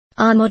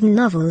Are modern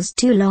novels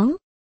too long?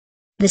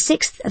 The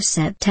 6th of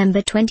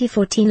September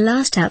 2014,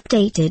 last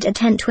updated at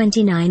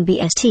 10:29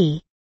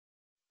 BST.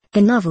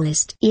 The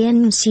novelist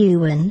Ian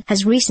McEwan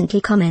has recently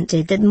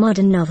commented that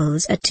modern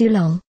novels are too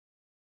long.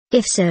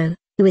 If so,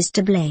 who is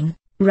to blame,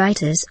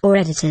 writers or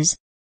editors?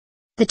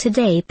 The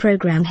Today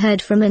program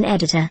heard from an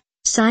editor,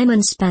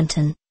 Simon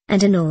Spanton,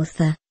 and an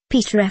author,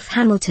 Peter F.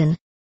 Hamilton.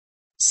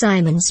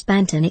 Simon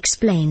Spanton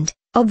explained,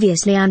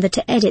 "Obviously I'm the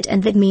to edit,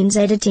 and that means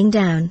editing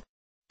down.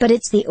 But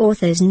it's the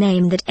author's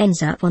name that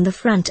ends up on the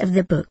front of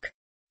the book."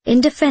 In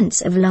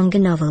defense of longer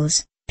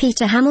novels,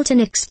 Peter Hamilton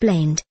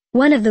explained,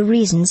 "One of the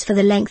reasons for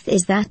the length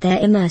is that they're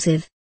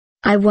immersive.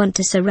 I want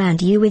to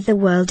surround you with the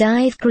world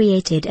I've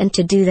created, and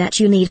to do that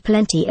you need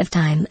plenty of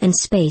time and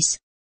space."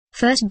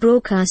 First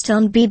broadcast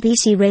on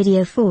BBC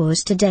Radio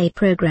 4's Today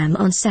programme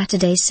on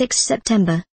Saturday 6 September.